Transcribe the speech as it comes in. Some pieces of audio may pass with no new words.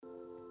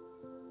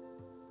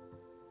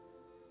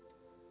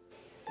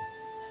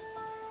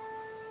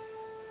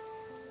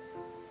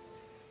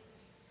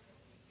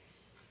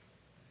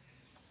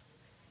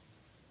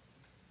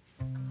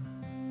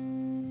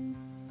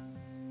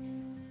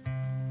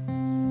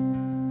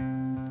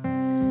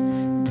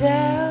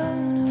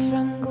down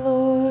from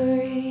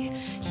glory,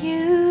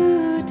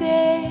 you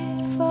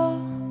did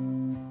fall,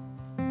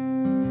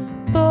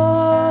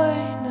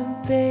 born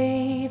a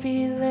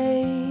baby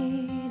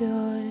laid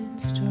on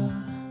straw,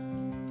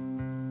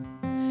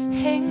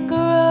 and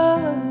grow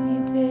you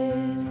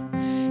did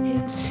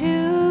into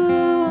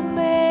a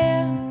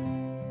man,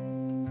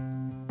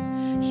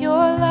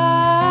 your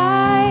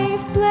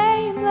life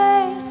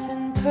blameless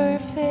and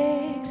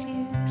perfect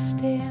you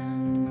stand.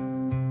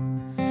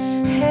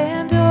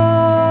 And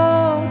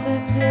oh, the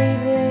day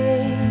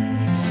they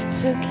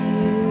took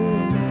you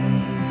away,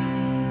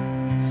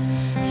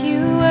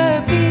 you were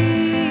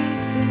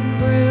beaten,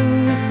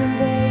 bruised, and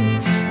they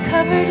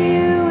covered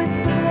you with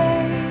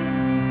blame.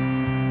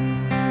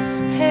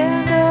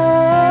 And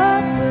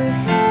up the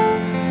hill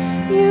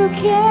you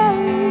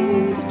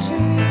carried a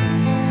tree,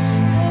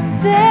 and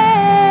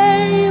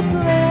there you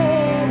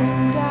bled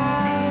and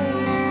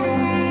died for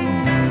me.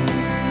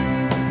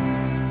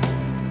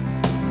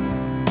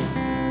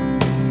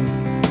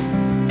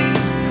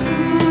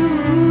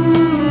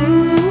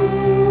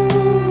 Ooh.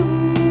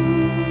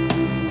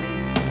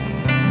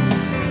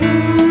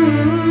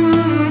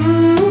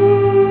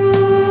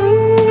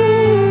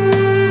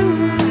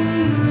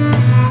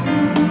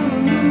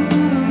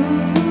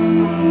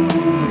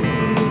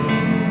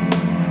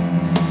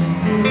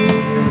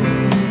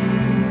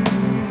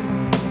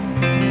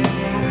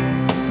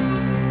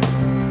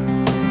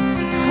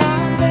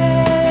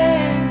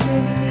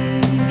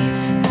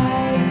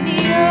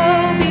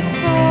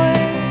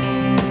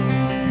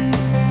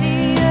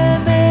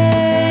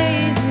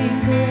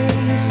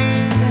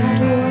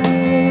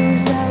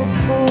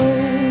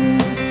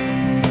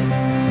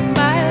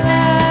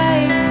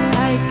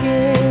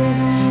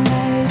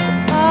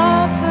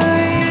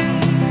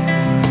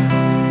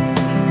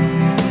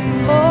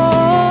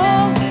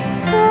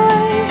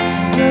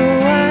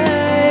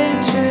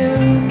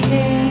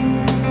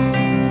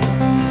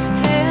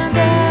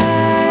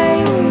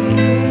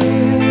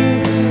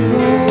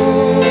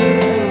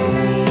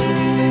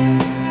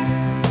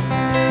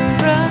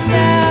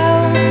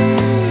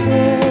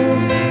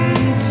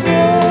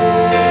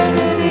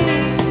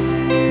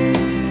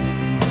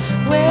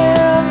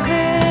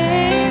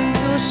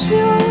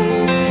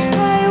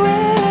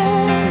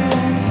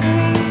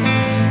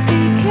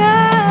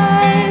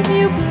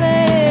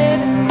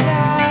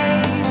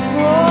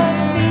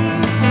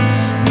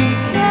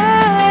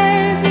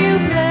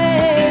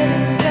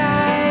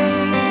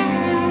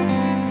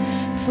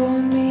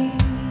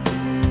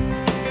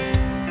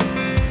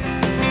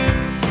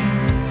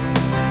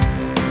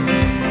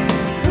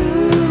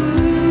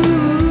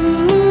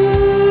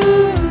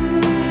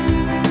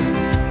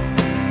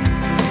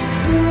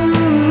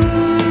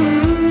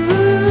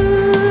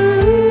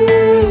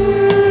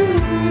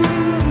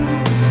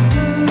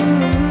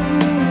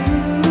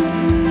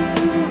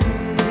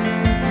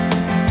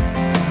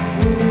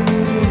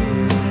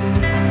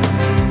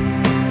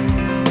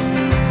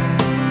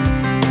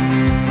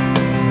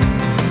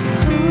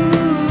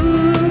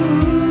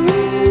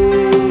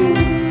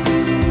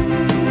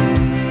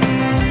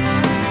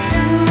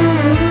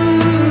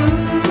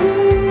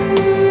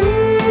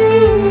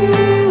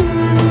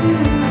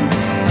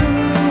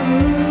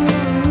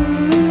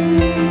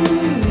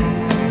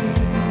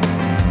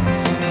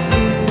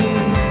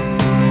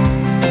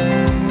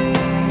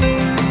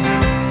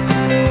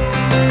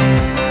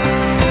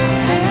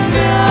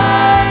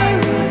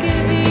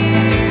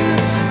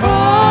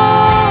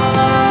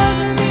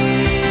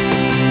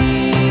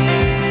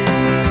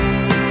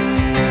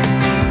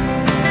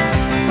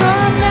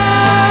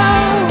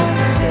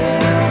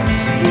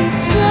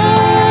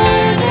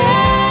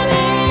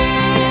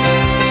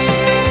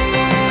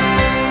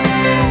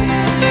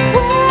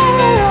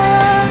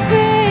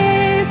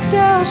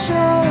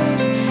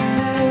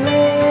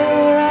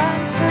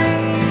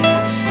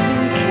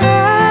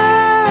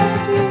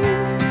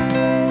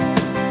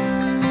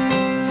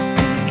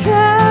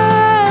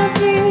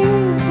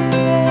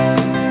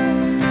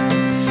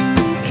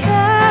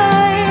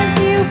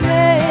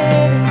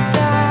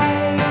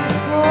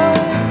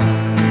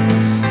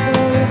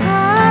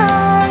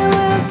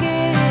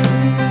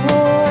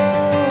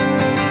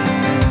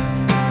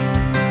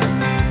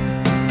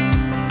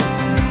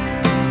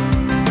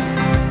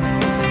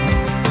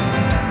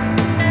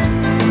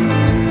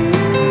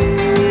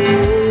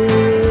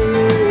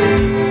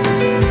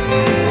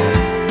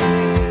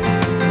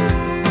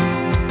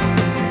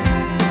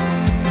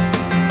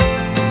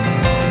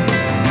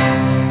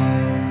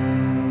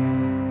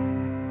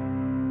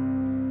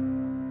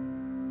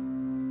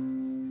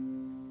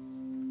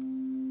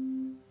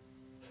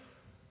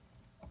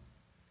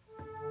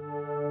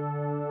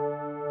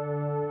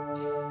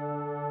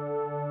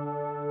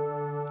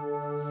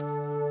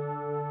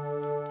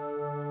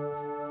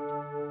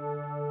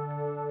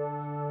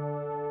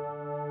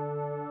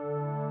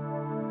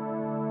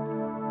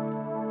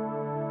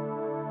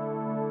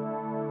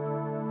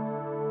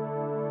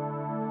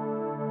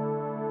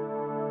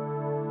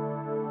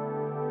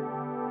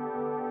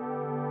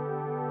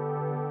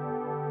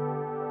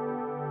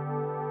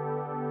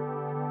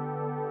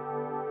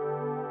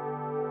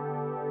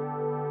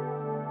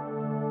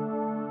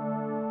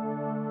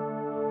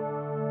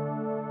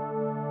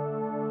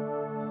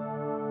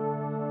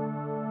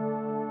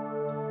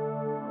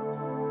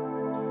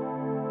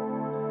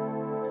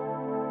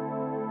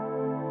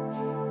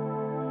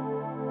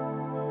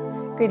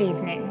 Good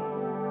evening.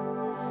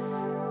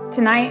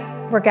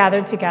 Tonight, we're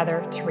gathered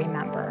together to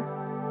remember.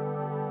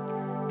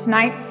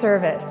 Tonight's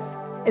service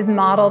is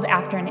modeled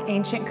after an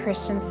ancient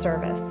Christian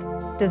service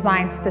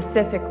designed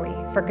specifically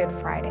for Good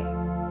Friday.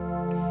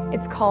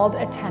 It's called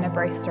a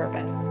tenebrae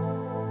service.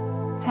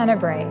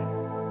 Tenebrae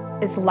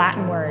is the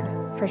Latin word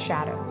for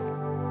shadows.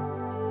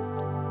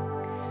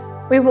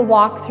 We will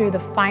walk through the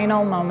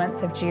final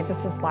moments of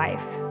Jesus'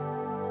 life,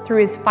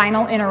 through his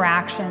final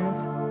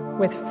interactions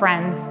with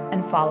friends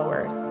and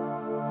followers,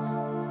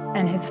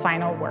 and his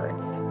final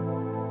words.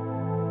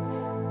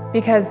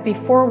 Because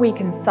before we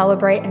can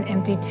celebrate an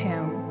empty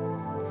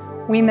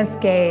tomb, we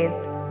must gaze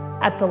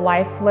at the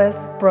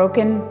lifeless,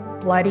 broken,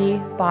 bloody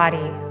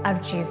body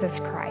of Jesus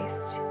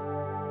Christ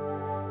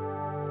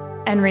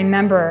and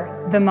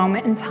remember the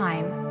moment in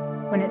time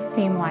when it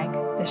seemed like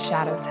the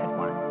shadows had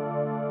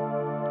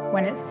won,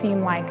 when it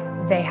seemed like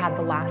they had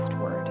the last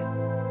word,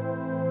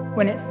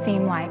 when it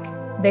seemed like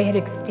they had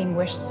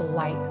extinguished the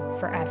light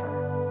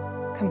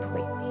forever,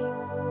 completely.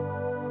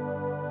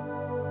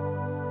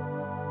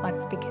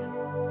 Let's begin.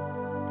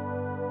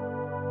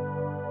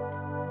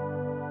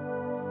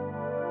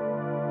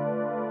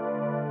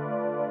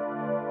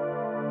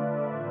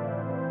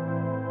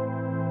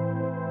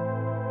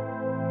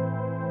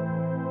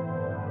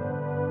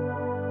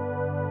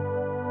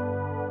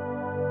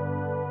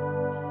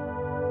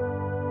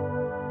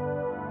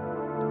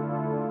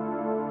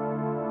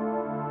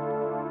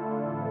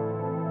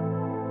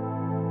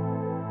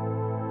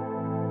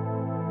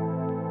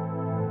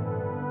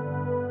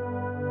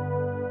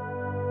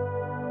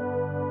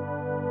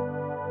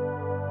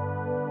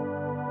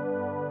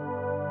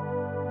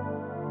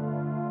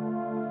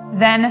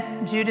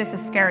 Then Judas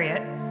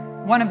Iscariot,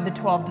 one of the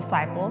 12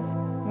 disciples,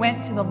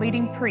 went to the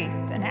leading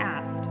priests and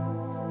asked,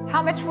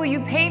 "How much will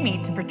you pay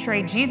me to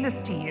betray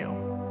Jesus to you?"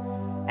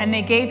 And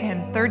they gave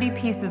him 30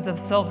 pieces of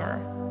silver.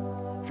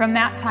 From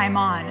that time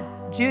on,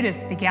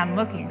 Judas began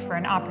looking for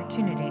an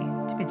opportunity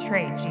to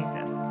betray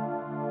Jesus.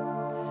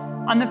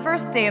 On the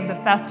first day of the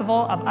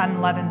festival of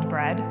unleavened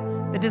bread,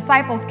 the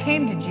disciples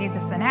came to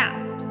Jesus and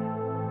asked,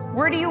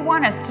 "Where do you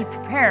want us to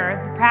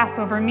prepare the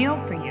Passover meal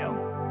for you?"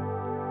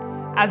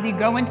 "As you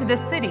go into the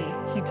city,"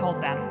 he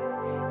told them,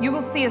 "you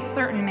will see a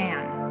certain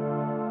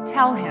man.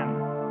 Tell him,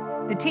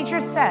 'The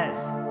teacher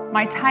says,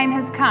 my time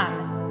has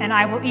come, and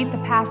I will eat the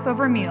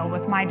Passover meal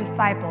with my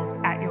disciples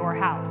at your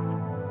house.'"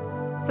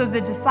 So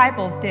the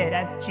disciples did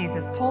as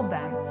Jesus told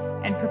them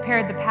and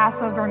prepared the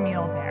Passover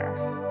meal there.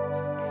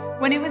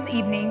 When it was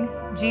evening,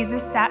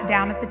 Jesus sat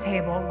down at the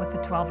table with the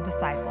 12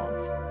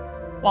 disciples.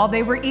 While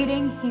they were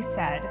eating, he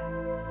said,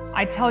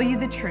 "I tell you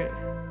the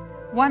truth,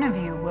 one of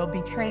you will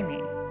betray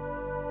me."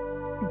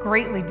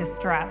 Greatly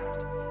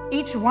distressed,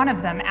 each one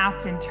of them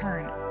asked in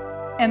turn,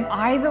 "Am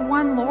I the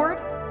one, Lord?"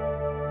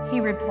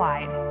 He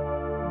replied,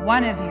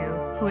 "One of you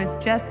who has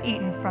just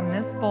eaten from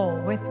this bowl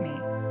with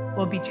me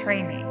will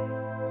betray me.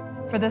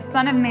 For the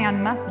Son of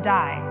Man must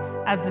die,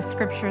 as the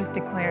scriptures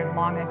declared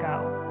long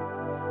ago.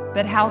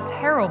 But how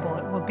terrible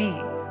it will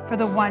be for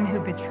the one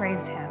who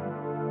betrays him.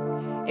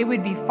 It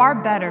would be far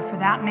better for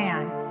that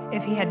man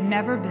if he had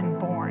never been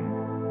born."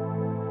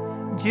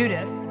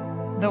 Judas,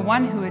 the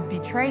one who would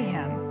betray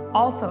him,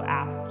 also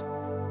asked,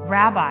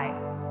 "Rabbi,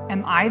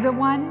 am I the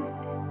one?"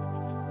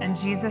 And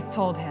Jesus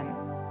told him,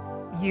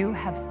 "You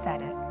have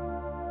said it."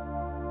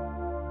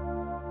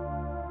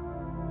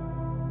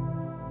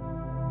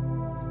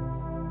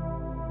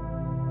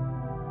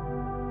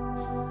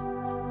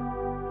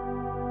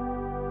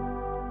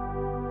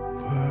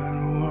 What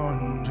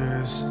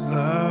wondrous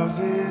love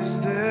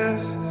is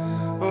this,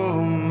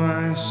 oh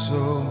my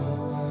soul,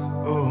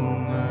 oh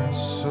my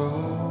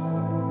soul.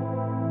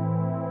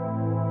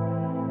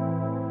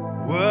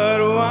 What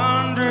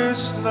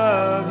wondrous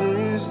love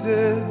is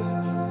this,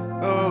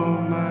 oh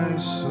my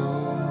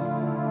soul.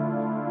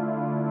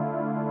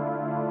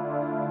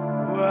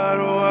 What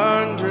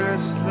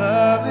wondrous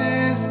love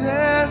is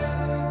this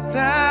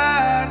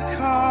that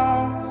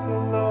calls the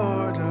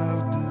Lord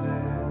of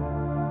bliss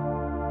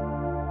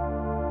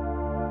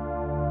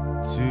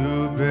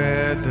to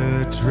bear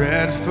the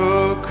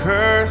dreadful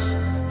curse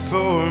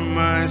for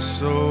my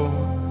soul,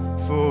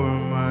 for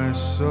my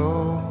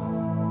soul.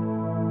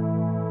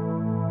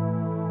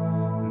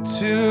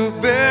 To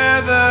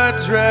bear the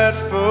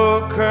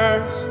dreadful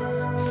curse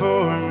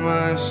for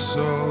my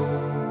soul.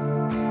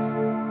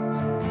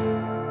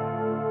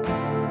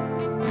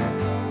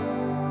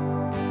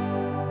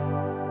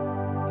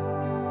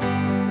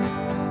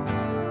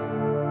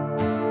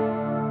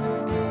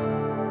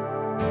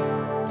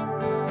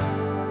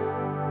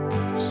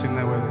 Sing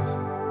that with us.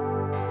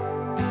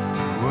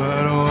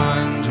 What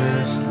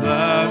wondrous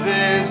love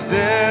is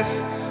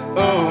this,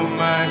 oh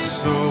my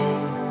soul,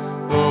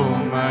 oh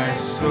my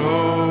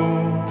soul.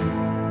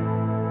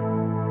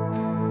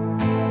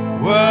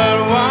 What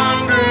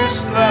wondrous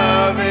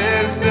love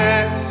is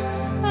this,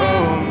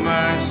 oh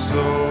my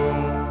soul.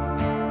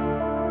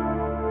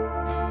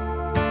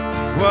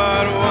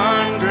 What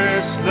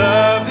wondrous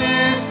love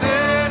is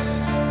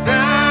this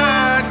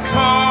that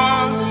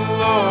calls the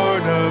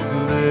Lord of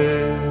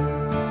bliss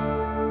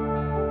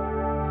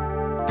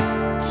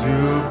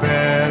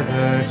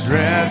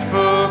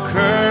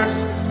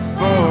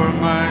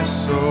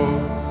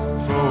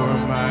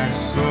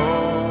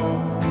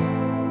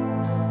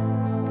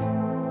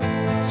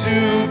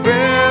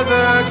bear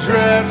the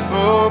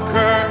dreadful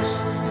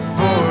curse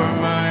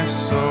for my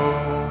soul.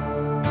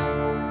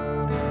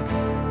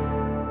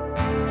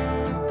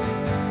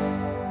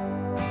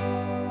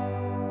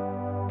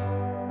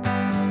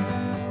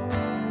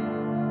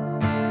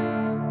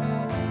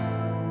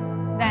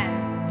 Then,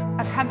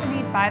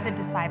 accompanied by the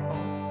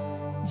disciples,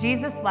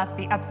 Jesus left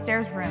the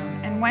upstairs room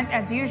and went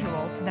as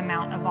usual to the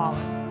Mount of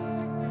Olives.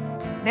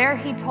 There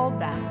he told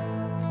them,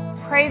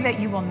 "Pray that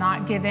you will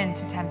not give in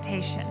to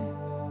temptation."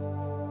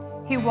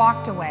 He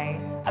walked away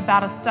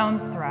about a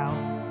stone's throw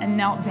and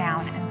knelt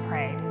down and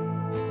prayed,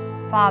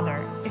 "Father,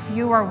 if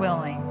you are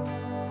willing,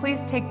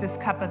 please take this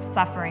cup of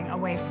suffering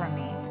away from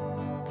me.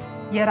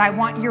 Yet I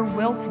want your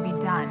will to be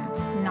done,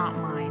 not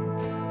mine."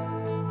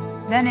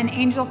 Then an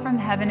angel from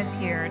heaven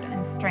appeared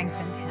and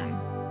strengthened him.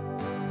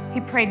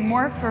 He prayed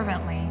more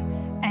fervently,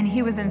 and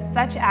he was in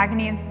such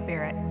agony of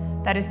spirit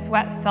that his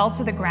sweat fell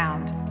to the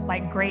ground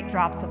like great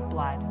drops of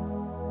blood.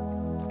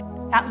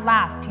 At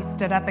last he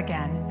stood up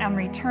again and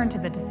returned to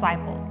the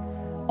disciples,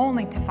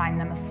 only to find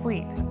them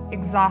asleep,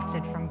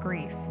 exhausted from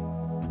grief.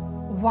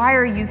 "Why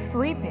are you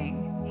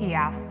sleeping?" he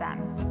asked them.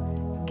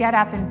 "Get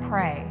up and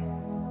pray,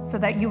 so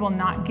that you will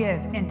not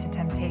give into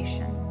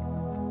temptation."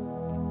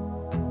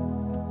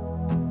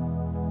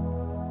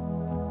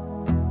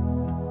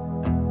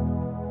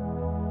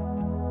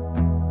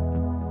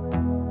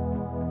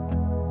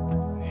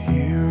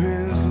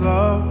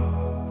 Love,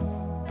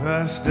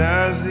 vast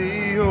as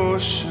the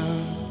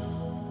ocean,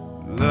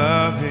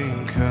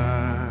 loving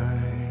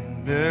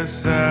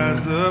kindness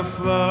as the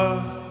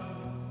flood.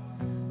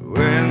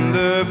 When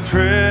the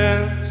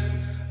Prince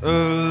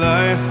of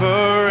Life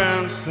a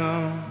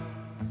ransom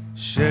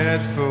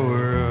shed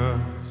for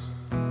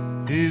us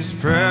his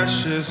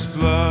precious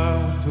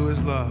blood. Who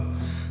is love?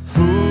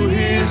 Who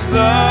is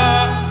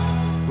love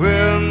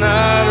will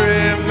not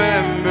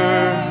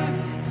remember.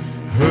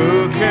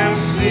 Who can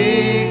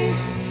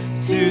cease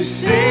to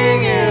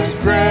sing his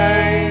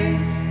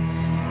praise?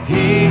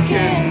 He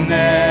can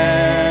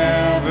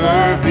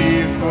never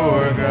be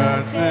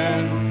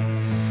forgotten.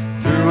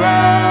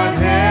 Throughout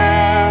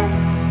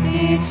heaven's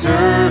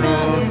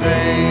eternal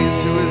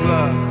days, who is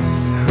love?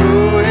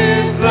 Who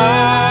is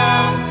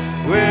love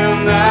will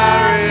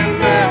not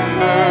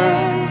remember.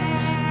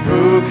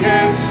 Who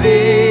can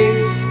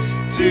cease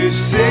to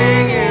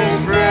sing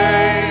his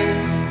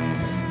praise?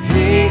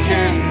 He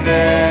can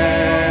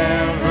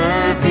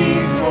never be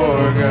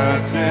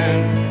forgotten.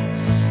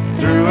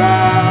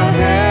 Throughout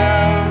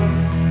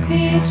heaven's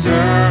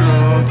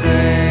eternal days.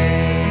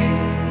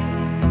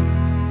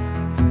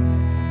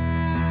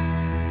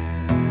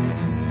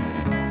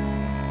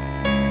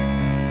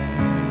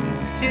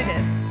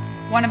 Judas,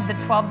 one of the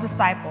 12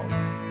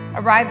 disciples,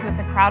 arrived with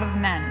a crowd of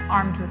men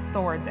armed with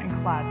swords and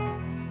clubs.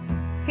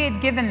 He had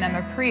given them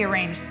a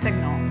prearranged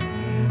signal.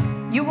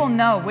 "You will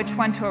know which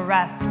one to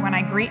arrest when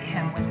I greet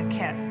him with a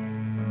kiss.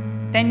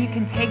 Then you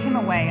can take him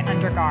away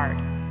under guard."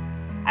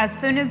 As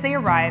soon as they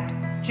arrived,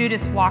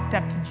 Judas walked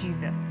up to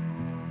Jesus.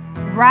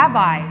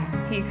 "Rabbi,"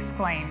 he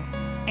exclaimed,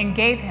 and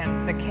gave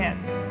him the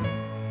kiss.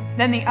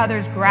 Then the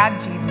others grabbed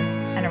Jesus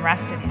and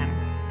arrested him.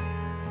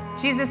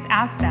 Jesus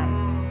asked them,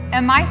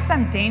 "Am I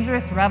some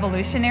dangerous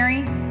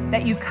revolutionary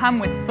that you come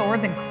with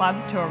swords and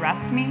clubs to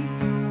arrest me?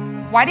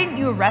 Why didn't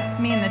you arrest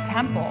me in the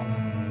temple?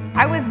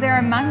 I was there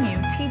among you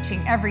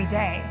teaching every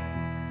day.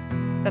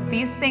 But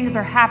these things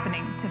are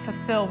happening to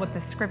fulfill what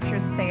the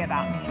scriptures say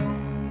about me."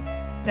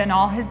 Then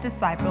all his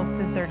disciples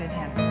deserted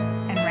him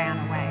and ran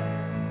away.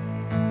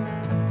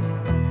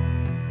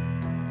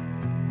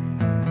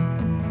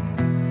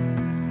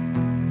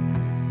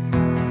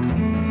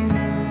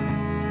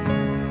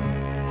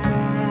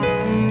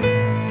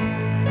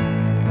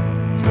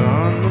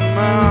 On the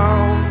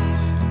mount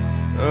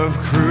of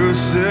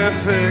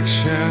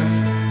crucifixion,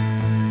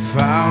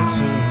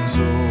 fountains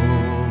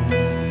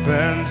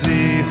open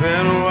deep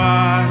and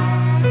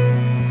wide.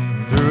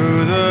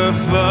 Through the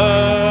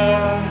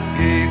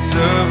floodgates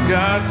of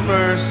God's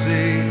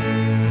mercy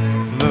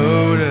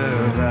flowed a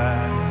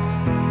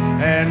vast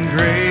and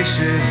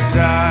gracious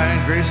tide.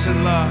 Grace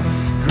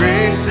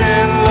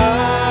and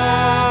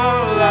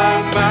love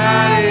like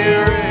mighty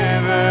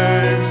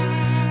rivers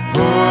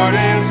poured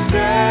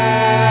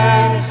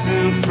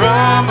incessant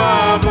from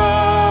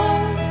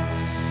above.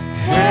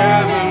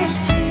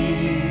 Heaven's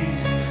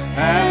peace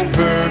and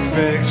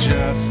perfect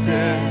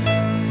justice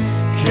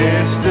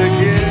kissed the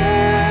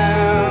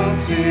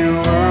guilty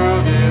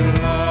world in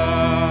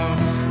love.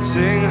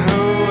 Sing,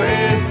 who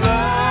is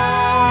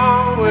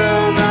love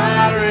will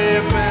not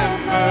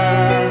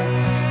remember.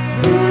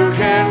 Who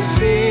can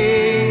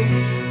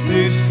cease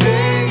to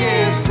sing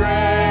his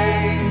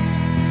praise?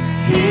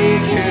 He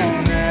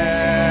can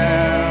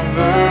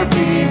never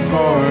be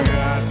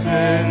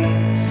forgotten.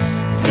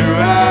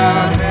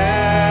 Throughout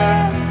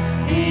heaven's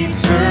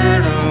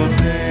eternal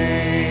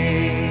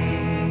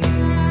days.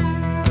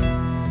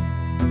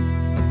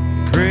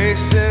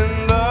 Grace and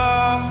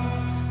love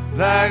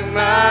like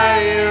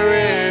mighty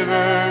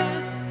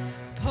rivers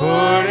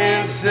poured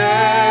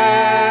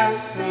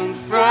incessant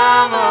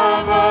from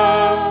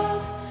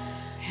above.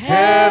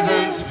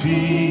 Heaven's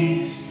peace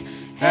peace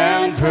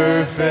and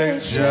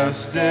perfect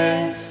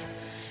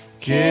justice,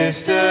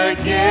 kissed a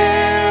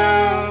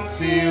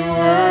guilty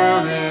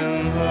world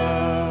in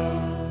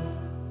love.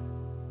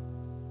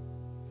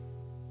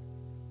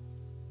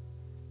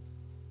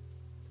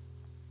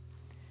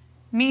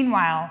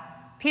 Meanwhile,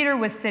 Peter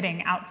was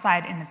sitting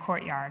outside in the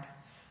courtyard.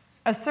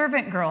 A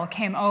servant girl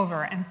came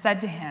over and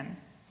said to him,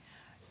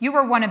 "You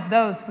were one of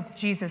those with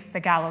Jesus the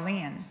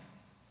Galilean."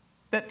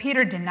 But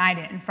Peter denied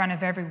it in front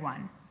of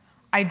everyone.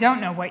 "I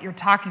don't know what you're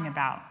talking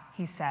about,"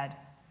 he said.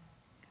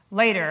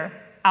 Later,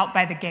 out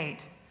by the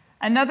gate,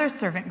 another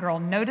servant girl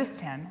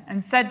noticed him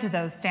and said to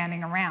those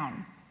standing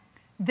around,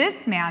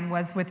 "This man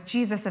was with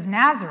Jesus of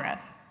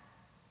Nazareth."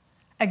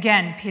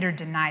 Again, Peter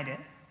denied it,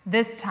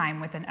 this time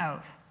with an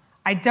oath.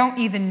 "I don't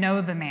even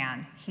know the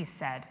man," he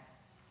said.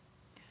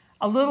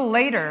 A little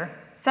later,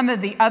 some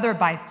of the other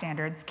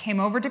bystanders came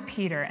over to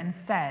Peter and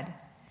said,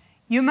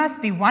 "You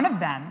must be one of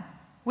them.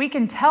 We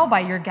can tell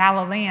by your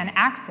Galilean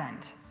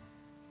accent."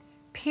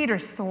 Peter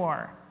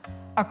swore,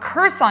 "A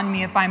curse on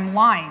me if I'm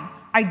lying.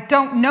 I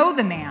don't know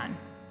the man."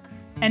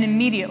 And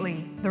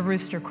immediately the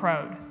rooster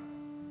crowed.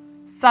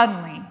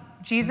 Suddenly,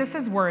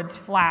 Jesus' words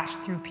flashed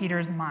through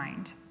Peter's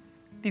mind.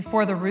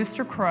 "Before the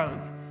rooster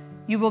crows,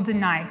 you will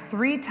deny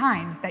 3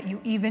 times that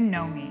you even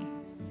know me."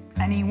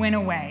 And he went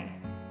away,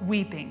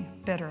 weeping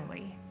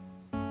bitterly.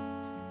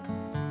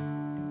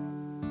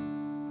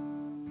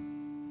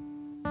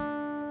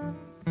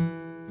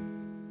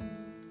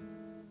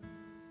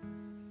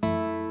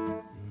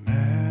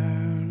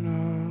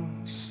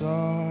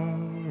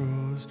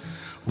 Sorrows,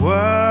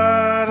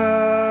 what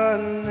a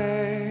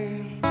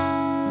name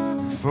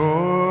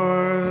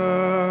for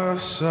the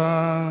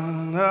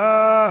Son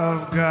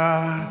of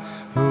God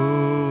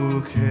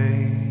who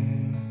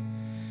came,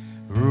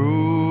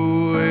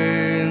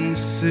 ruined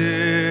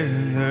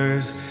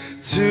sinners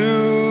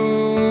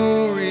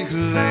to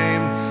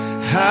reclaim.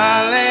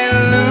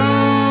 Hallelujah,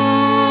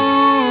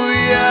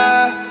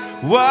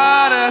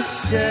 what a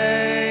Savior.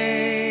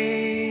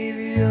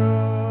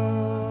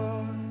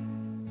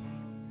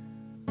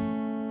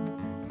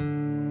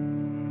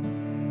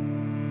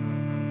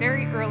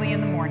 Very early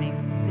in the morning,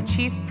 the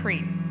chief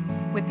priests,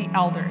 with the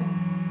elders,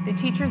 the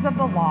teachers of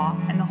the law,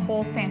 and the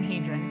whole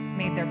Sanhedrin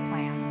made their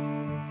plans.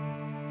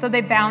 So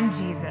they bound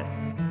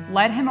Jesus,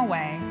 led him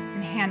away,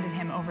 and handed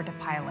him over to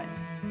Pilate.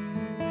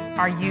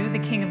 "Are you the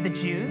king of the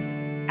Jews?"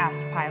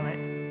 asked Pilate.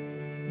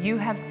 "You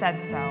have said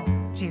so,"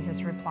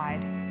 Jesus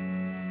replied.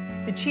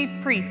 The chief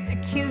priests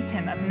accused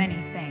him of many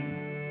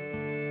things.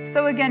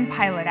 So again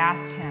Pilate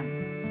asked him,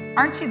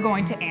 "Aren't you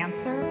going to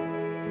answer?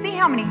 See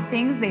how many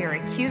things they are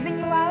accusing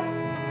you of?"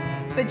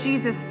 But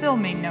Jesus still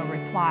made no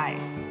reply,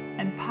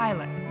 and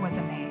Pilate was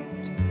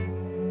amazed.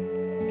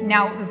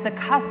 Now it was the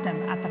custom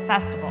at the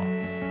festival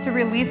to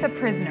release a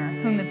prisoner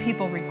whom the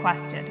people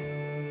requested.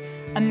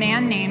 A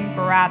man named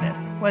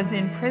Barabbas was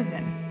in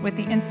prison with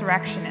the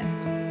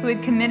insurrectionist who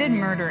had committed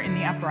murder in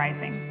the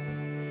uprising.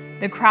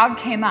 The crowd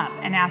came up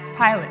and asked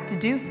Pilate to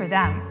do for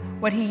them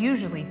what he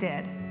usually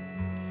did.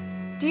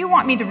 "Do you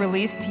want me to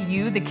release to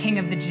you the king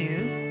of the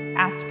Jews?"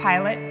 asked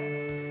Pilate,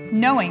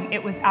 knowing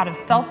it was out of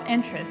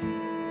self-interest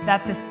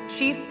that the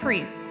chief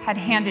priests had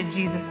handed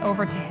Jesus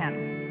over to him.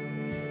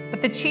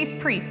 But the chief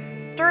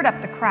priests stirred up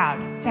the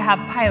crowd to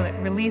have Pilate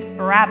release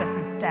Barabbas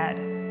instead.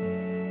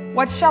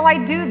 "What shall I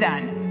do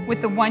then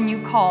with the one you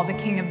call the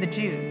king of the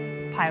Jews?"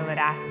 Pilate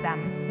asked them.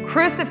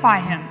 "Crucify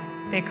him,"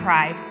 they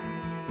cried.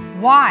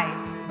 "Why?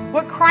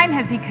 What crime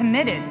has he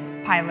committed?"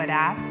 Pilate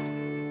asked.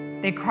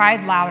 They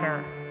cried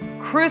louder,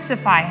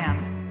 "Crucify him."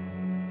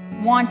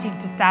 Wanting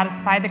to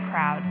satisfy the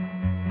crowd,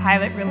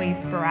 Pilate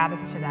released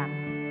Barabbas to them.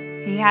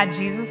 He had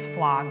Jesus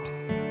flogged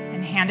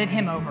and handed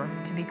him over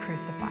to be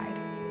crucified.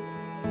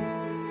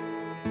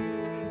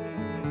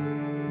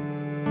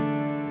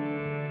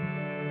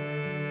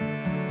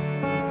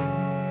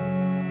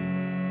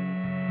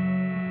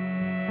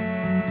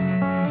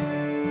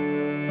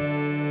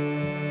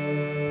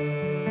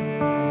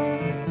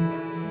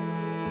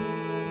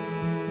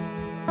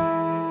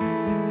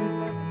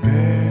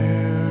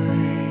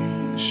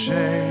 Bearing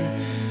shame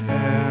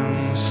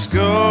and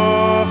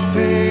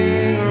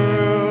scoffing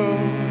rude,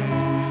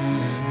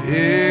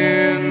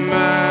 in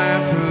my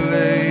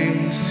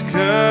place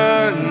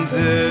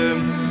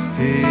condemned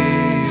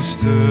he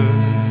stood,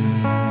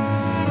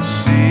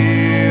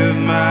 sealed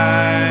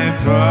my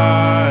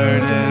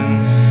pardon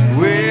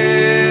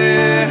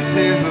with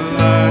his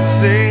blood.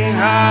 Sing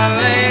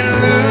hallelujah,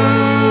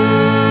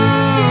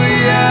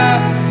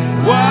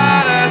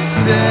 what a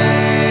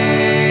Savior.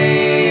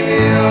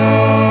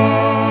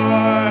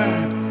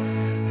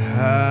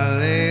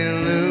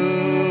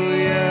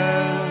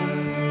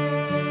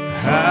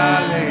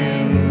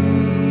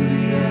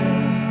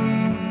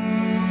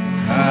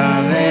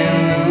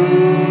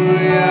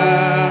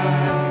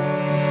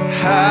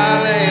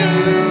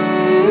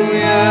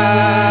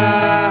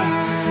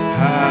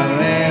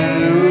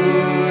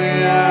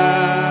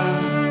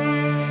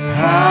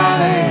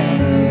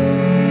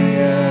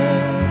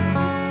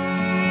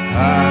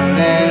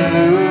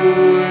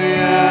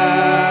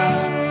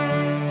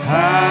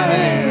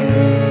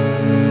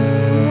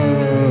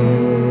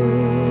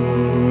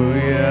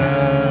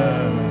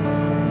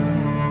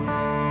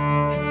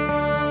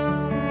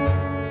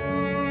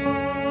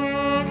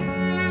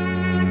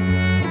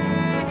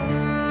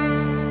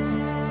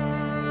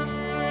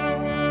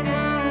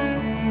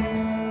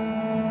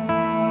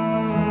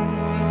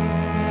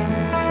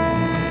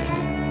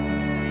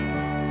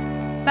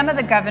 Some of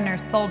the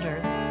governor's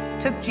soldiers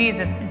took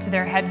Jesus into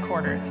their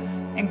headquarters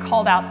and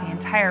called out the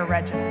entire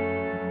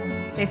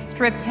regiment. They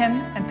stripped him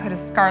and put a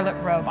scarlet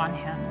robe on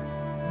him.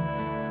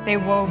 They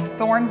wove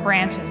thorn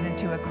branches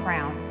into a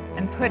crown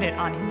and put it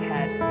on his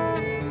head.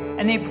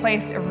 And they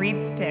placed a reed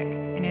stick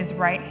in his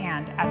right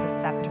hand as a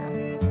scepter.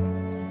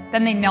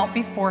 Then they knelt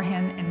before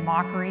him in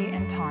mockery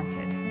and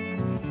taunted,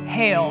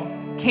 "Hail,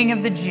 King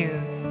of the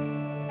Jews!"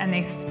 And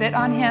they spit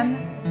on him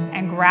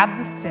and grabbed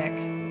the stick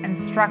and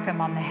struck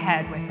him on the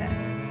head with it.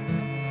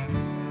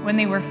 When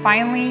they were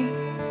finally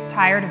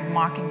tired of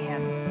mocking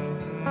him,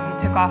 they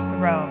took off the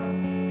robe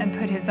and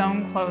put his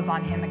own clothes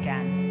on him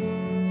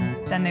again.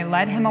 Then they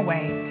led him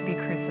away to be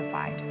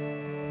crucified.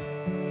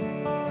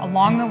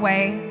 Along the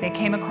way, they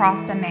came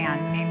across a man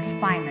named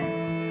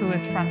Simon, who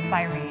was from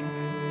Cyrene,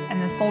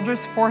 and the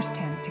soldiers forced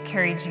him to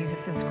carry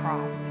Jesus'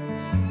 cross.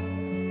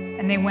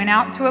 And they went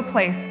out to a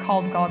place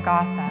called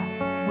Golgotha,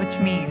 which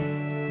means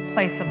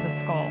place of the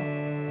skull.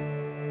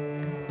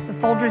 The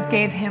soldiers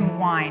gave him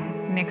wine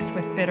mixed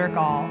with bitter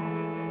gall,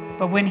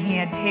 but when he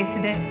had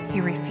tasted it, he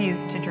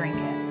refused to drink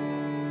it.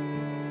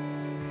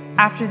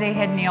 After they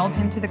had nailed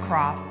him to the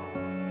cross,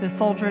 the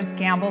soldiers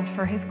gambled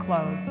for his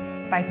clothes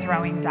by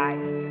throwing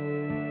dice.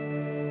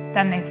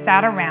 Then they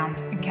sat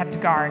around and kept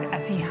guard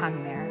as he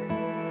hung there.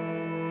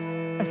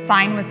 A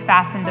sign was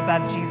fastened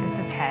above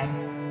Jesus' head,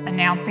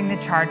 announcing the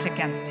charge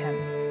against him.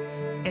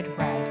 It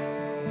read,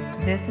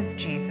 "This is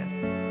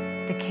Jesus,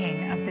 the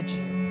King of the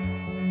Jews."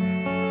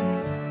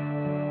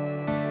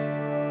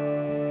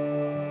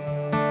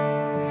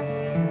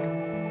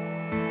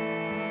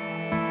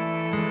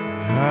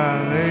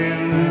 Hallelujah,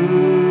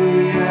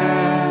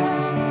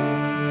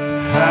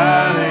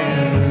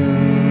 hallelujah,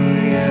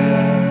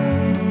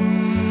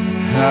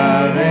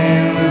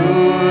 hallelujah,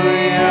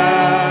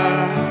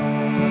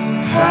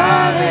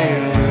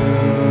 hallelujah.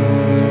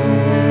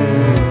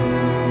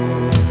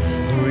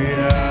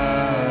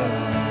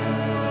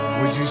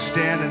 Would you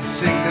stand and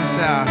sing this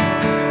out?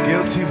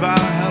 Guilty,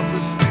 violent,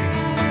 helpless me.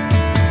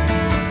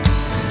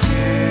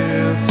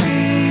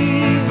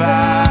 Guilty,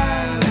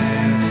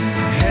 violent,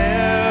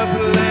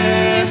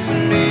 helpless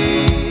me.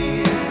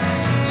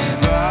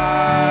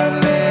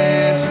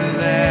 Spotless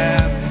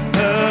Lamb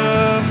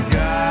of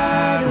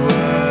God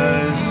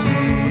was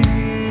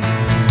He,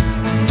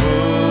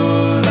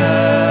 full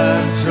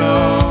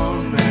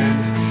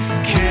atonement.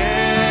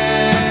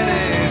 Can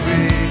it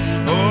be?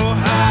 Oh,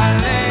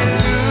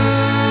 hallelujah!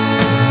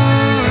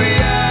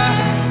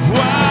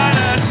 What a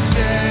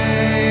Savior!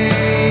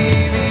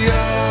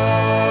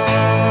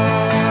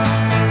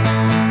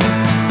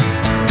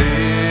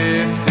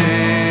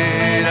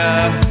 Lifted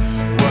up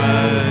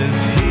was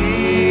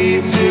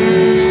He to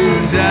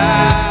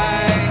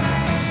die.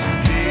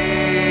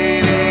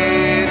 It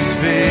is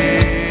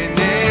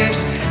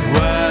finished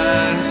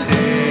was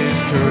His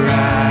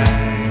cry.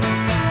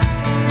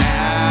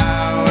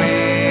 Now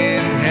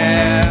in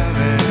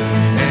heaven,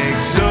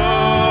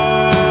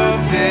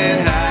 exalted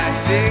high,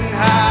 sing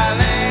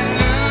hallelujah.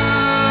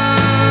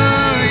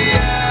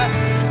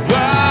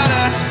 What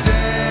a Savior!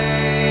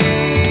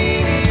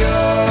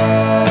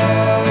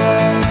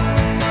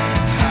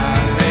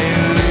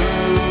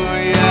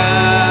 Hallelujah,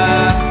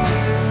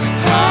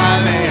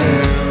 hallelujah.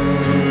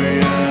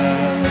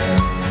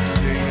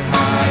 Sing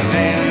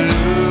hallelujah,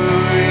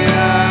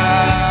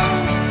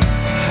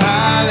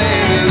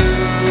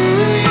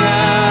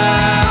 hallelujah,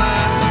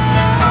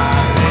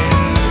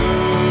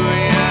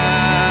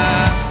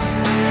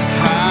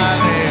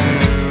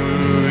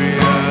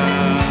 hallelujah,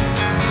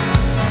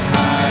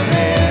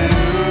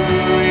 hallelujah,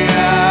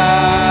 hallelujah,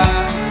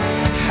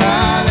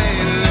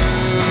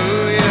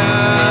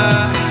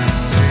 hallelujah.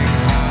 Sing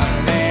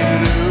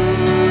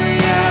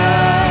hallelujah,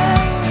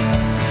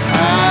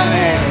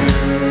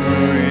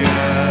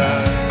 hallelujah,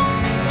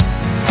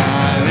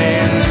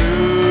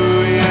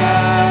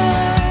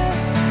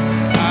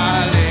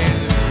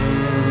 hallelujah,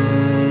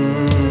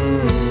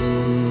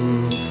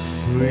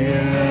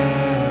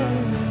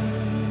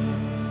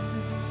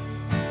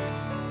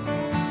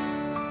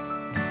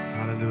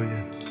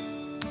 hallelujah.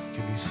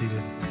 Can be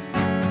seated.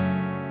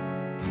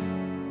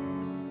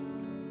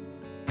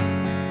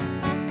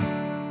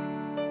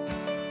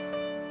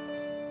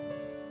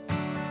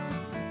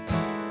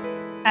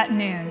 At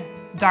noon,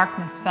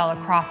 darkness fell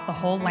across the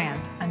whole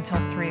land until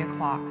 3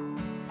 o'clock.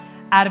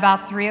 At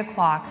about 3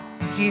 o'clock,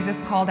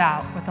 Jesus called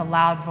out with a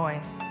loud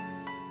voice,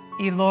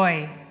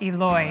 "Eloi,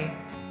 Eloi,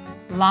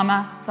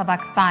 lama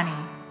sabachthani,"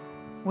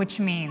 which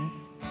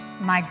means,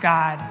 my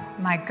God,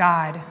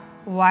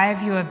 why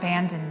have you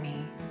abandoned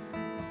me?"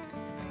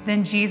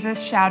 Then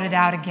Jesus shouted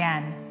out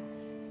again,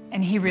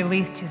 and he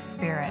released his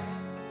spirit.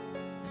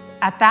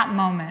 At that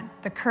moment,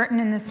 the curtain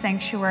in the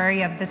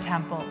sanctuary of the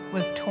temple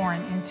was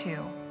torn in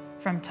two,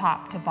 from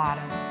top to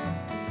bottom.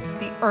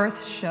 The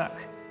earth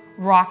shook,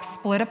 rocks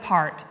split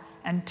apart,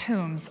 and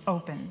tombs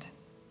opened.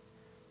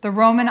 The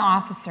Roman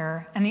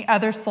officer and the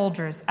other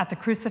soldiers at the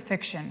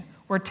crucifixion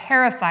were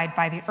terrified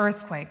by the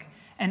earthquake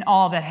and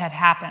all that had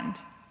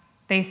happened.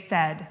 They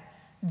said,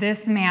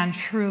 "This man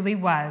truly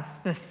was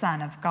the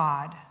Son of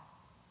God."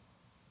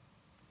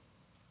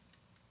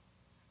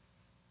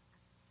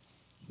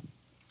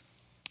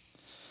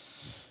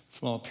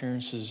 From all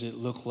appearances, it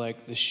looked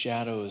like the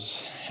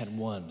shadows had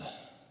won.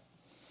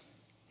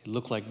 It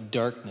looked like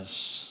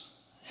darkness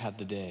had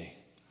the day.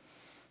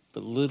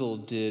 But little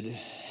did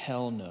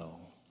hell know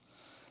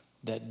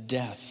that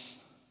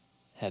death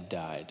had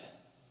died.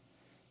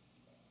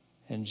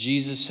 And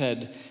Jesus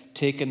had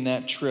taken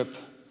that trip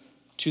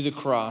to the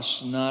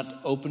cross,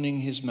 not opening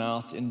his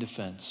mouth in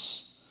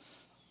defense.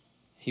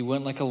 He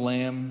went like a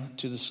lamb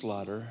to the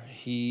slaughter.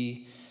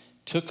 He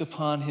took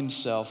upon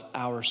himself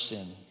our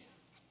sin.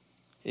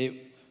 It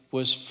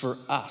was for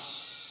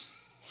us,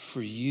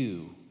 for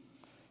you,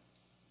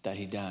 that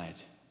he died.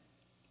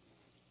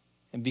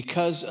 And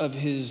because of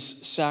his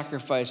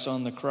sacrifice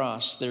on the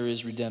cross, there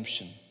is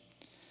redemption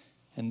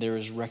and there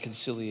is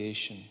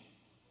reconciliation,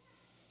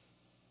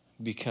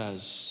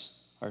 because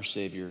our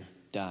Savior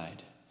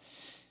died.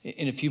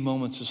 In a few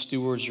moments, the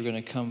stewards are going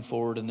to come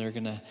forward and they're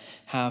going to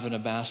have in a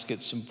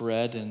basket some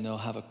bread, and they'll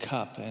have a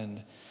cup,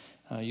 and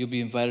you'll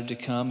be invited to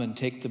come and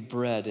take the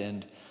bread.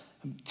 And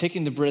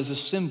taking the bread is a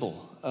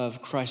symbol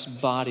of Christ's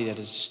body that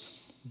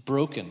is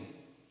broken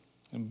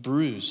and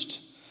bruised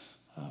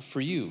for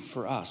you,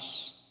 for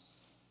us.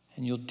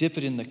 And you'll dip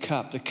it in the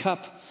cup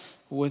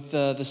with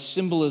the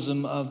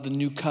symbolism of the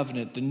new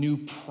covenant, the new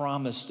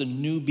promise, the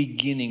new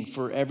beginning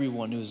for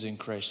everyone who is in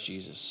Christ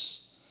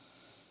Jesus.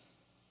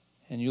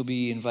 And you'll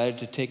be invited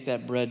to take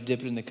that bread,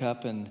 dip it in the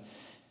cup, and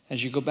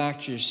as you go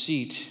back to your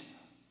seat,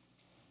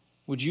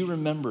 would you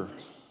remember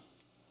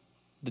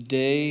the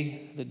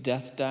day that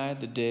death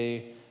died, the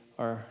day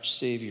our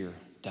Savior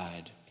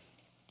died?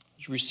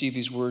 Would you receive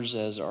these words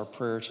as our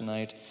prayer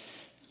tonight?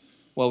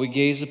 While we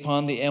gaze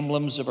upon the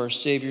emblems of our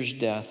Savior's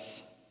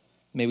death,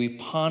 may we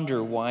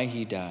ponder why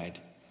he died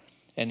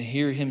and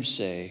hear him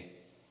say,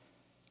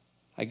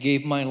 I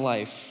gave my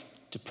life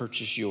to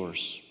purchase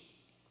yours,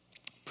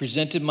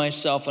 presented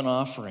myself an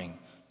offering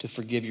to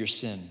forgive your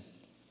sin,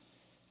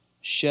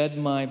 shed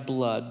my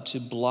blood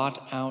to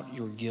blot out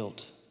your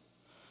guilt,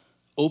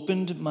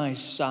 opened my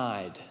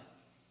side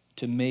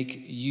to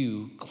make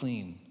you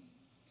clean,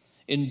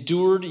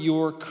 endured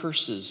your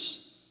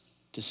curses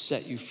to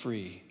set you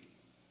free,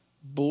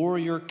 bore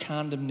your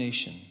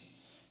condemnation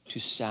to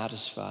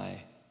satisfy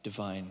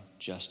divine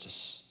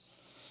justice.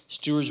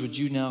 Stewards, would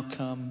you now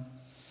come?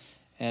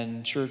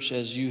 And church,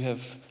 as you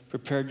have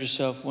prepared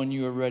yourself, when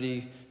you are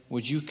ready,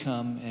 would you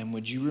come and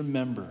would you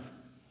remember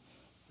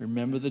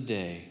the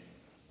day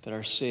that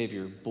our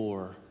Savior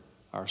bore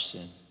our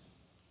sin?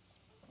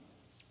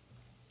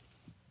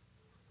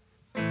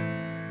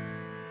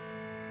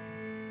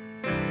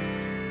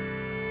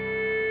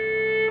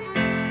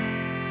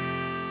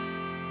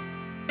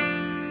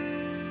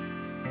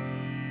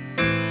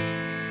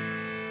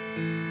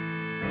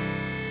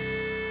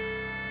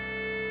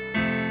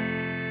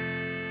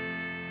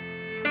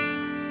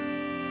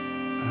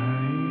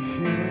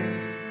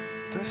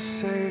 The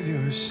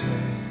Savior said,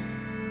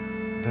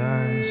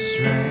 thy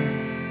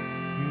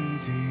strength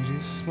indeed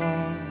is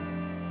small.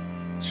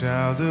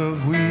 Child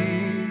of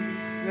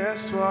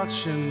weakness,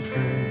 watch and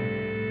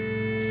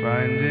pray.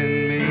 Find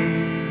in me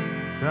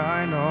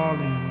thine all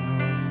in all.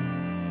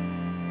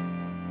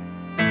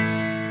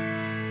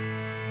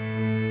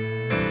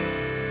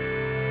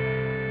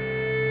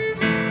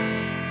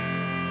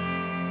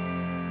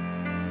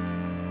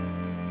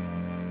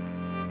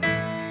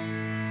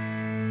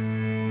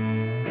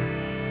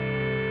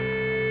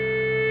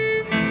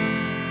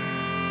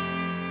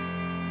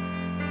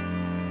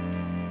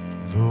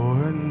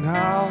 Lord,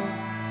 now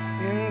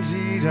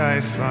indeed I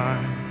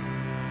find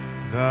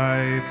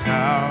thy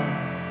power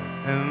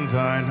and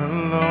thine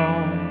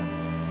alone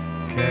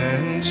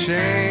can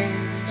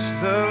change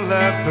the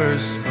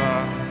leper's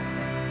spot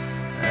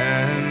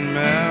and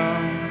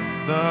melt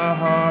the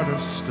heart of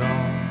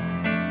stone.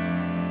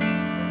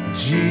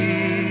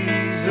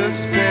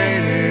 Jesus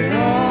paid it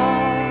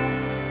all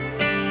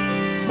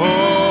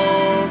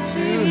to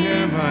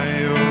him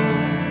I owe.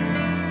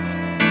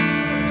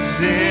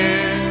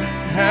 Sin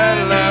had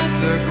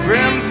left a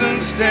crimson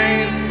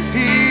stain,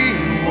 he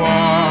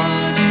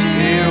washed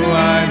it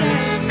white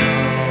as snow.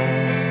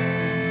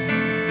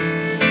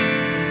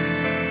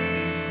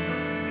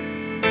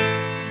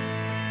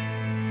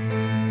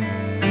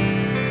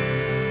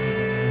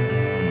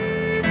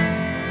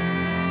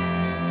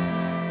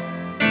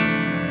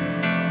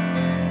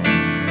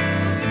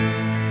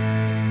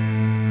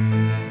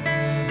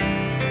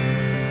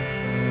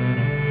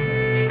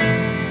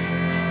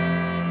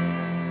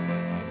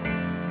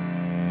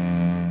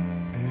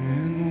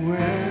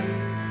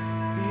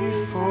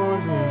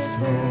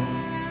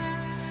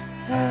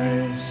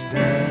 I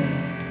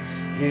stand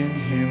in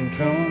him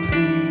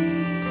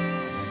complete.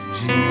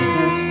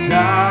 Jesus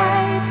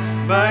died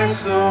my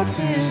soul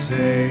to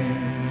save.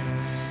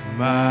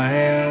 My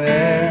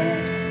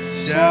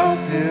lips shall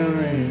still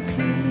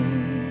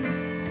repeat.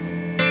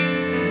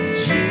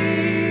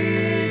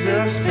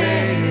 Jesus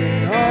paid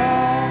it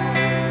all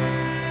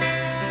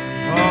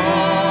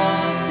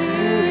to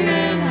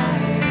him I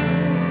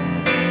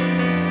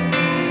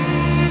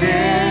owe.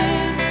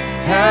 Sin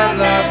had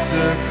left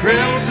a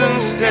crimson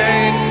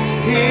stain,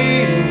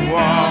 he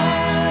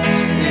washed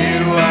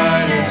it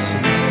white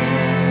as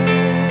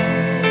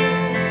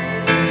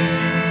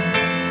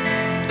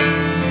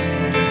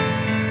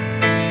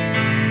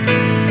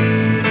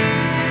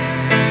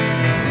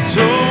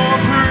so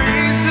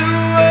praise the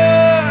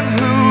one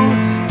who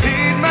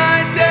paid my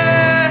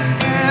debt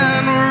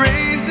and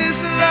raised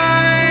this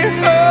life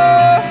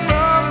up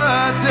from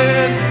the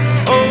dead.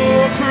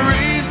 Oh,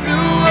 praise the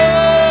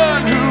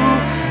one who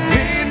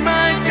paid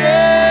my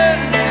debt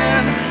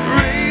and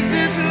raised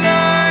this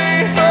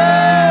life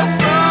up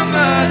from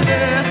the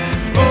dead.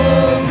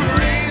 Oh,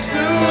 praise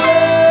the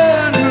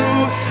one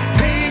who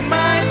paid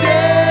my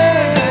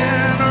debt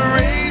and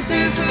raised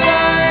this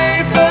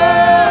life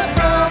up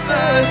from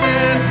the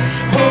dead.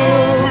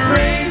 Oh,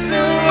 praise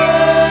the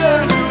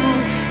one who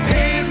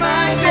paid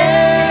my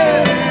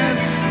debt and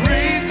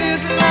raised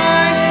this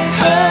life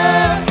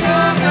up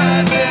from the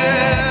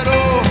dead.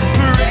 Oh,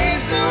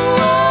 praise the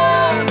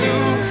one who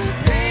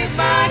paid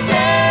my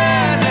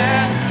debt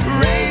and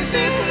raised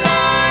this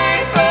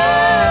life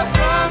up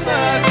from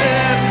the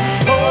dead.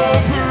 Oh,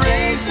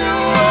 praise the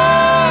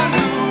one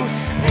who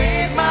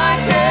paid my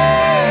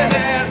debt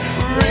and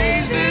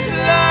raised this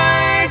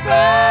life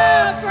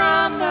up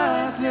from the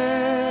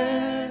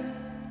dead.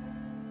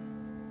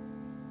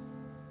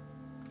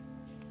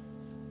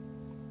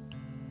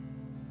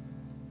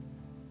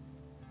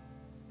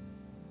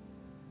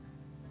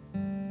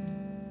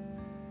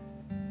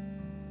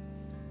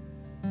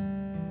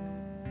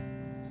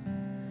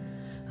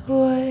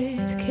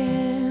 What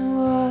can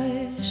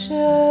wash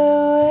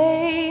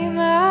away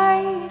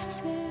my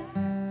sin?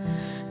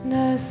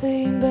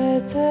 Nothing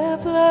but the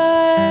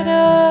blood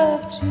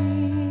of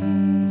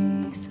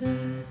Jesus.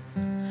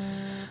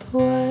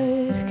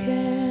 What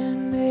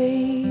can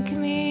make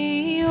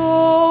me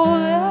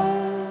whole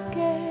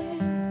again?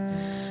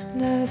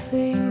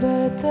 Nothing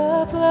but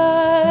the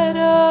blood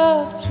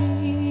of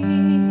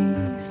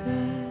Jesus.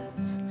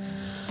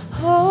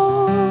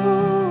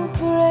 Oh,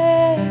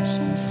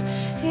 precious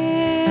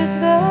is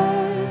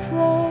the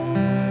flow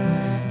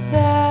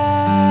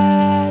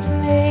that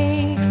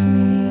makes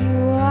me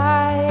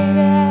white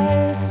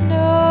as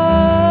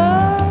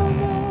snow.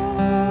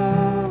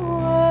 No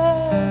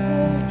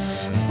other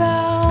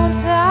fount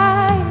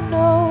I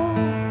know,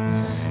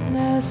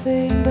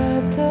 nothing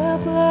but the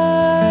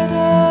blood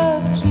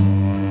of Jesus.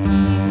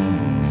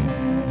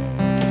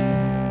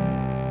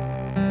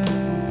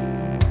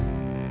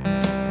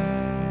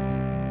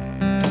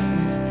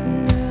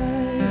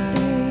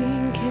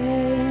 Nothing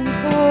can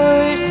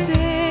for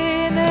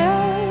sin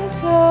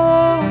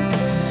atone,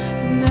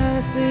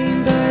 nothing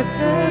but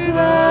the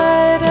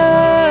blood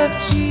of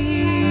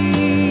Jesus.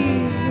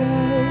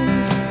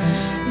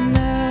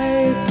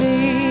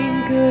 Nothing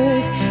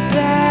good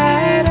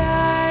that I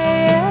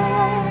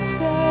have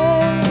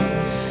done,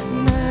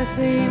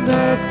 nothing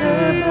but the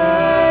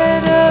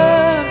blood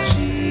of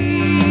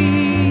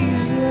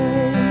Jesus.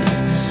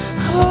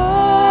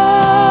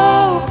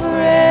 Oh,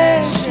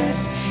 precious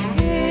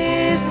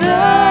is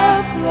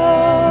the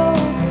flow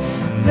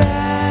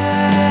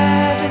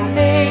that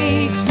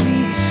makes me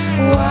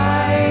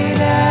white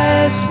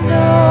as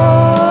snow.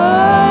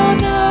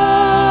 No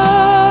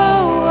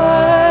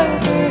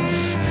other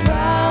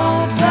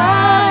fount I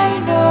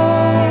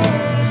know,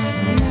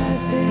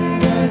 nothing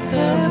but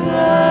the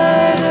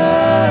blood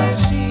of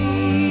Jesus.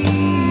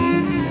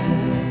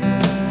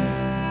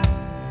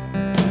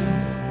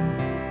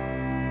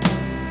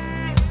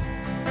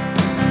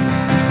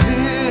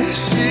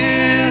 This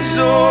is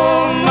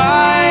all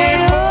my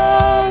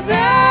hope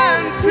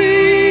and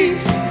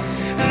peace,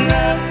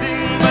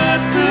 nothing but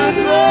the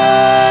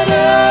blood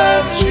of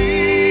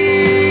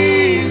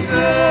Jesus.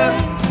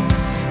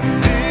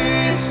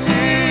 This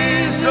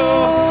is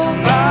all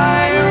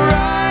my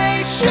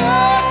righteousness,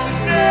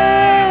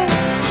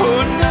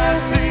 oh,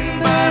 nothing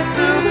but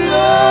the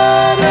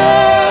blood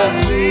of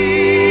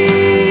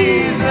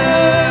Jesus.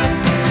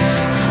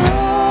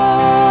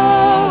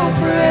 Oh,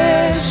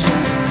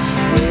 precious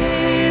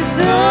is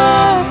the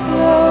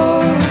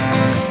flow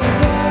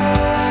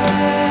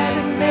that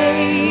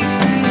makes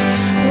me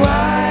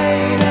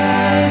white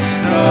as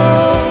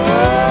snow.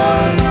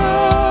 No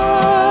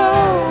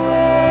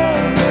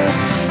other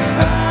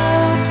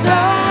fount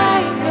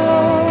I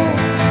know,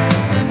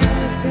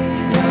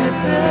 nothing but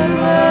the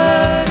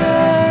blood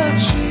of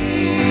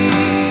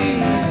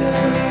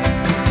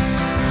Jesus.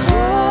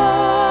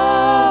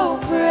 Oh,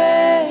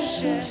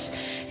 precious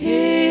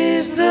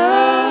is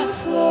the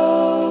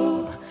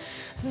flow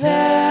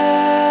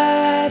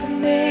that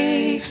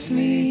makes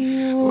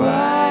me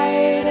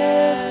white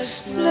as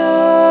snow.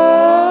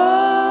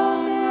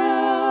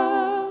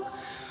 No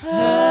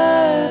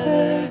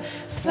other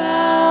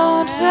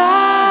fount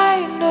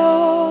I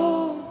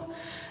know,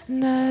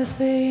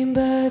 nothing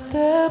but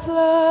the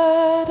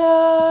blood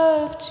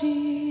of Jesus.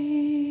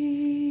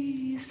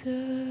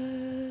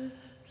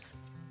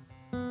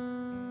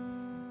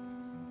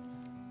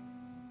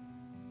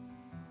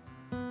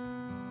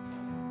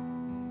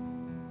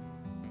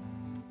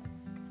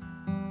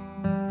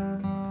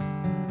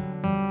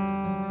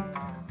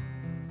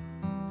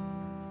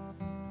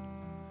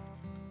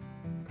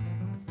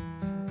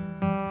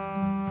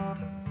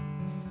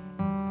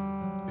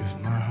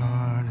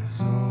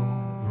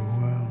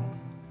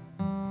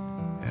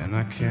 and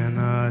I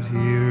cannot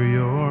hear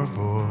your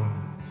voice,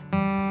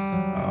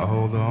 I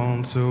hold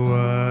on to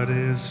what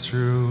is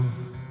true,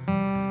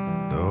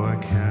 though I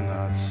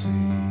cannot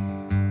see.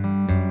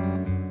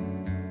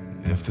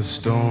 If the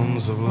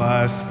storms of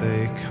life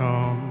they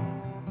come,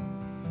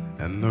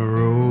 and the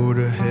road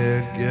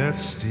ahead gets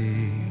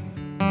steep,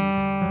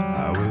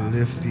 I will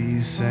lift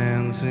these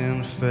hands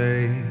in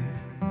faith,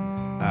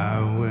 I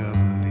will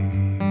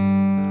believe.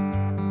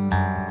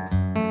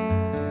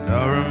 And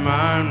I'll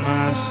remind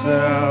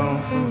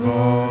myself of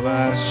all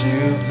that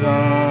you've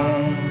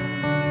done,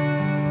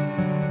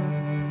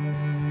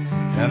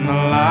 and the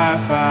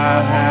life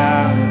I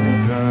have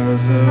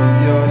because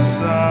of your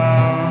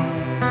Son.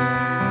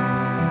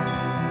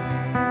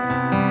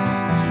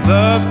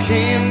 Love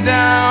came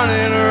down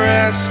and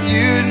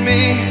rescued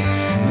me.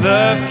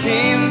 Love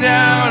came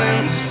down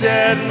and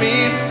set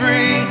me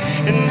free.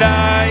 And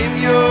I am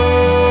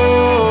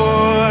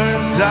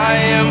yours. I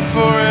am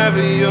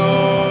forever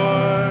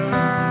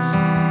yours.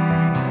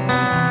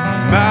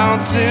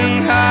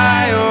 Mountain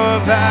high or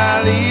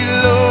valley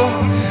low,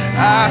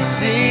 I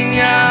sing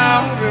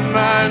out,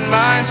 remind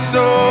my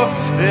soul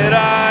that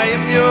I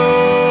am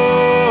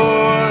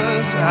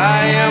yours.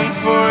 I am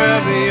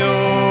forever yours.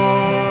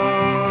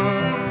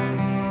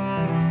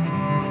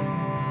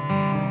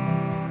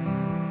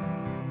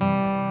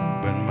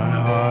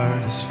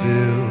 Is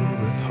filled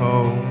with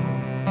hope,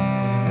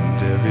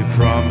 and every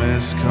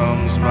promise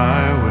comes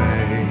my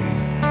way.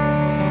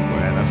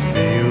 When I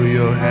feel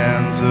your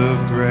hands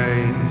of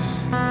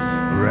grace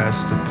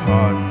rest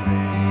upon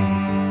me,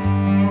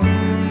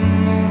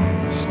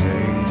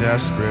 staying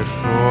desperate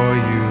for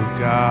you,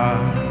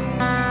 God,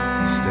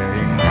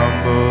 staying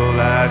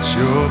humble at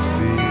your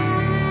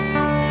feet, I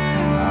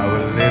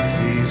will lift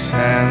these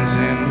hands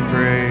in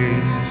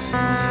praise,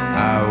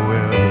 I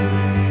will believe.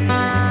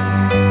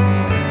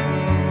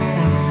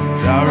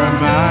 I'll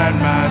remind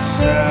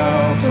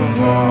myself of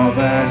all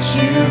that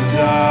you've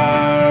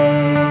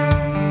done,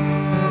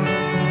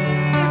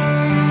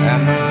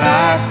 and the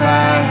life I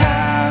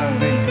have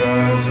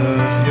because of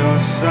your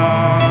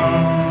Son.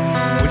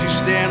 Would you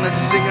stand? Let's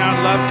sing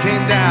out. Love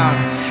came down,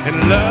 and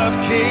love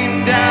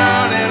came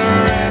down and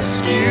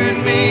rescued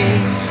me.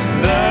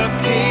 Love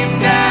came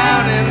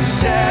down and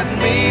set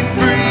me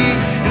free,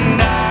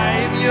 and I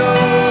am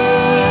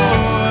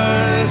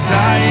yours.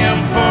 I am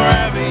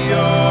forever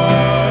yours.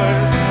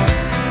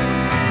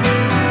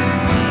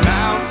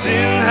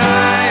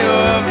 High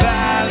or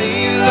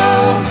valley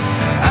low,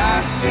 I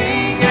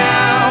sing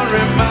out,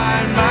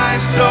 remind my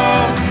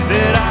soul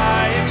that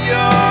I am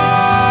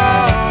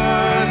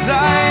yours. I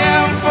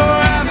am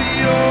forever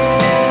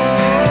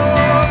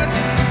yours.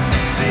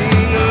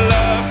 Sing,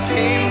 love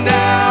came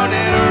down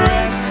and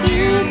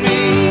rescued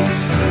me.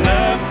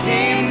 Love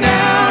came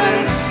down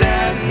and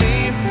set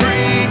me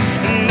free,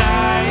 and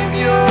I am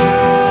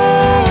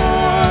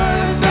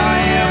yours. I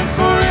am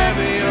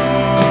forever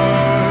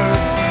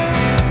yours.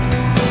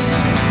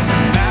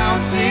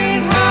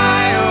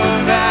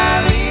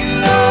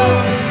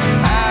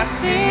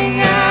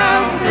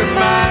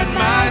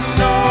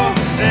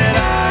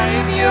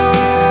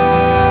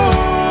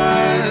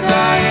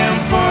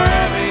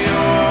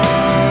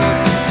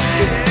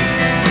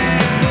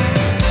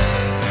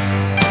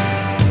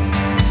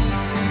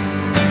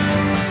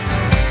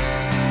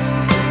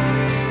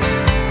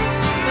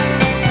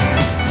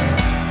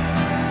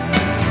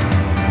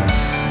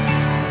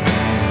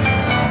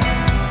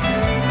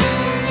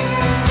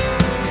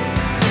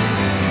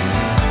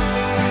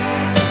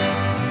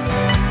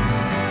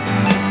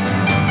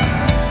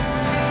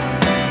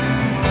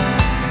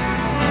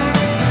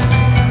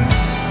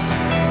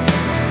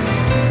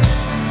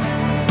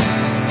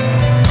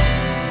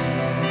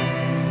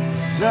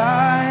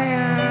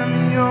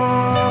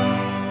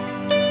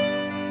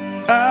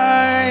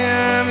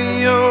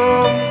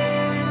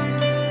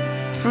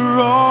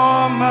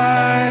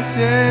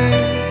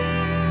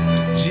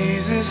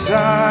 Jesus,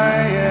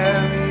 I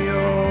am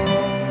yours.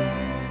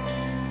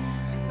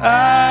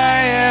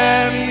 I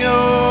am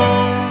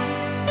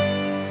yours.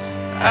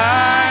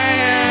 I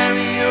am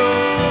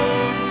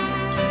yours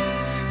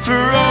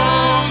for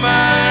all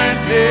my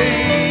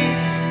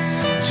days.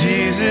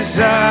 Jesus,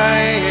 I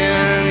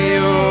am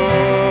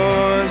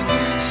yours.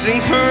 Sing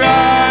for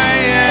I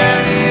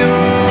am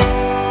yours.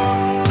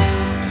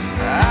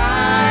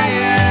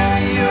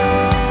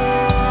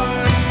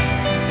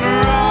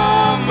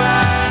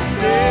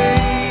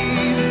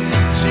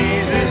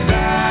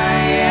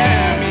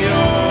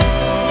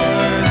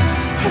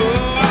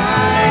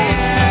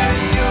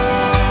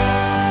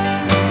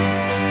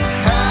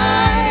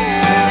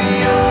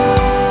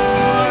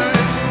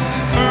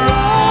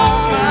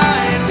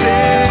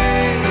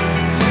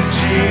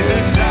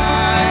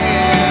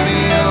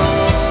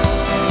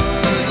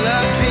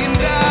 Love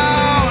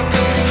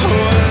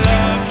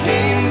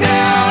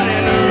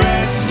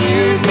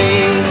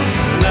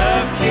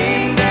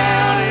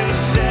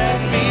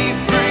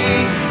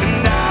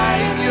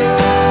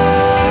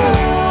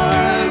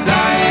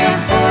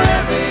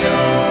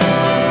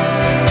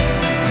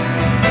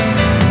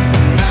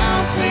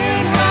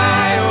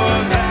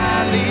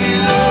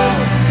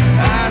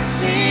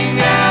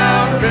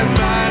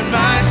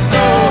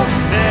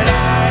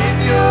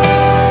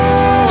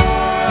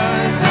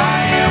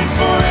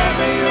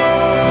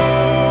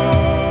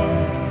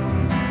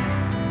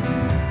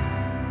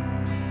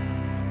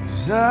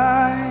 'cause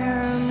I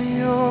am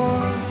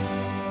yours.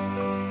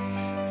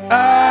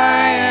 I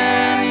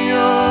am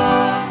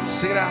yours.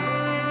 Sing it out.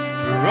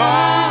 For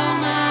all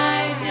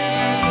my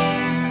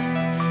days,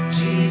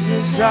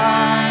 Jesus,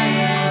 I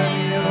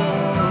am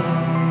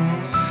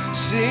yours.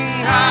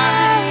 Sing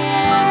I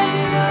am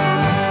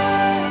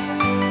yours.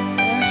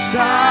 Yes,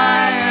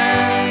 I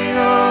am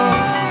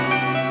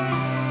yours.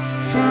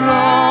 For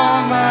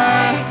all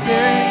my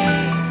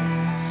days,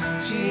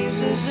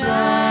 Jesus, I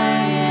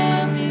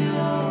am yours.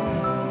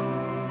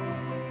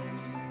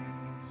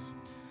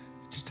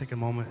 Just take a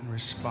moment and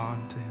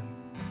respond to him.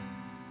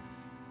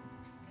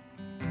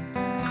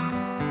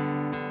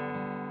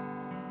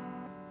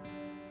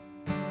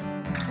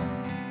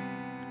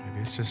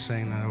 Maybe it's just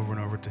saying that over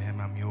and over to him,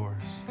 I'm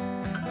yours.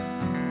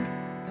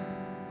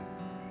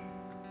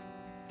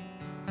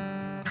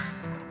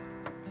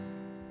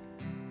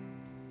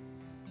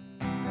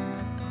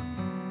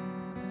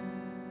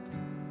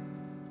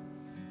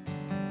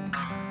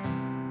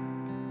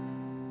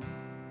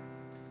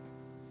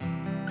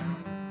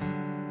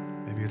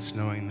 Maybe it's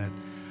knowing that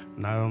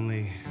not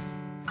only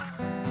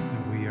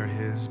that we are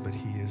his, but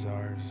he is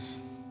ours.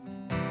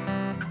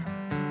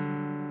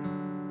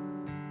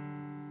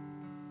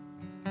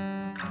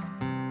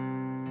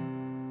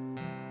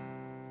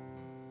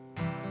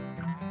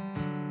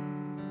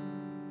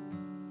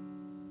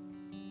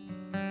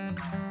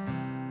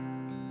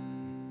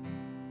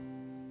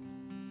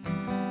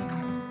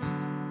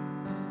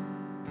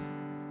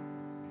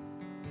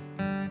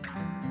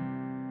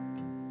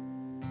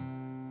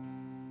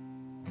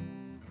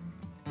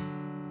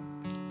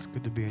 It's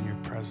good to be in your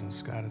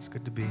presence, God. It's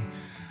good to be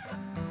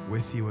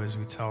with you as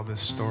we tell this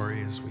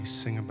story, as we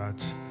sing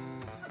about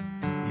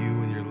you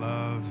and your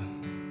love.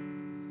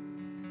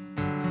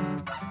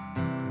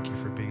 Thank you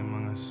for being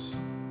among us.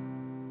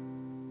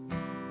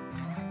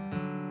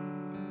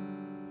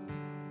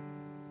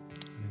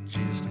 And in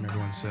Jesus' name,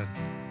 everyone said,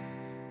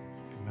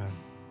 amen.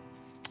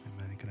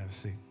 Amen. You can have a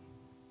seat.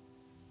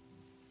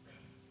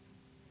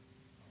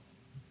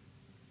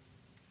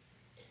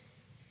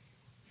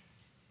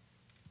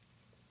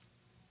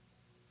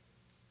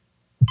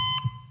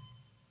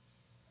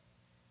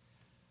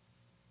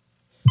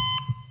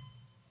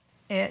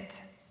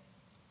 It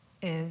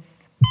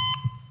is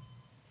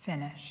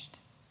finished.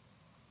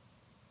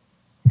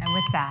 And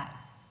with that,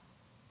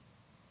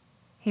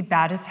 he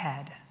bowed his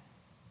head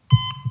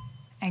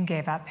and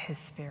gave up his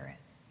spirit.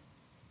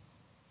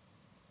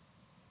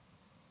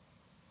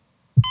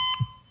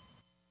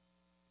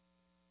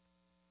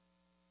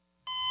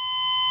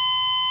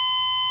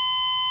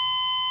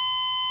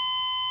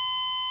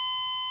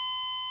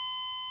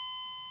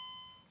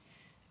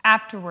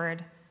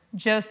 Afterward,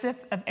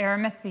 Joseph of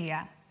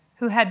Arimathea,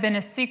 who had been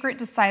a secret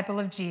disciple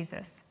of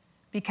Jesus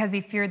because he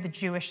feared the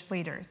Jewish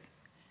leaders,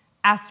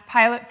 asked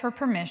Pilate for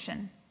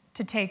permission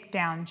to take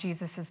down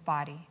Jesus'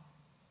 body.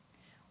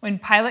 When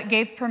Pilate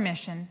gave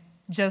permission,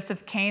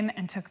 Joseph came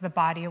and took the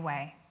body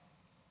away.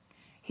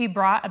 He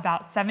brought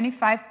about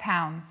 75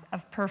 pounds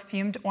of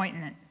perfumed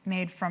ointment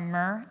made from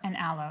myrrh and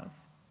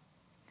aloes.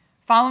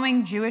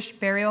 Following Jewish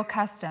burial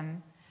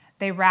custom,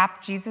 they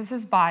wrapped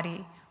Jesus'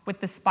 body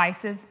with the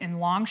spices in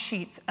long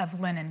sheets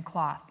of linen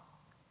cloth.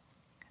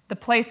 The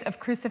place of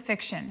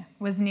crucifixion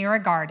was near a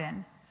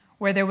garden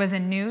where there was a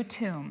new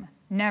tomb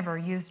never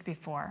used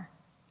before,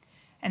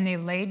 and they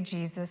laid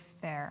Jesus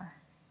there.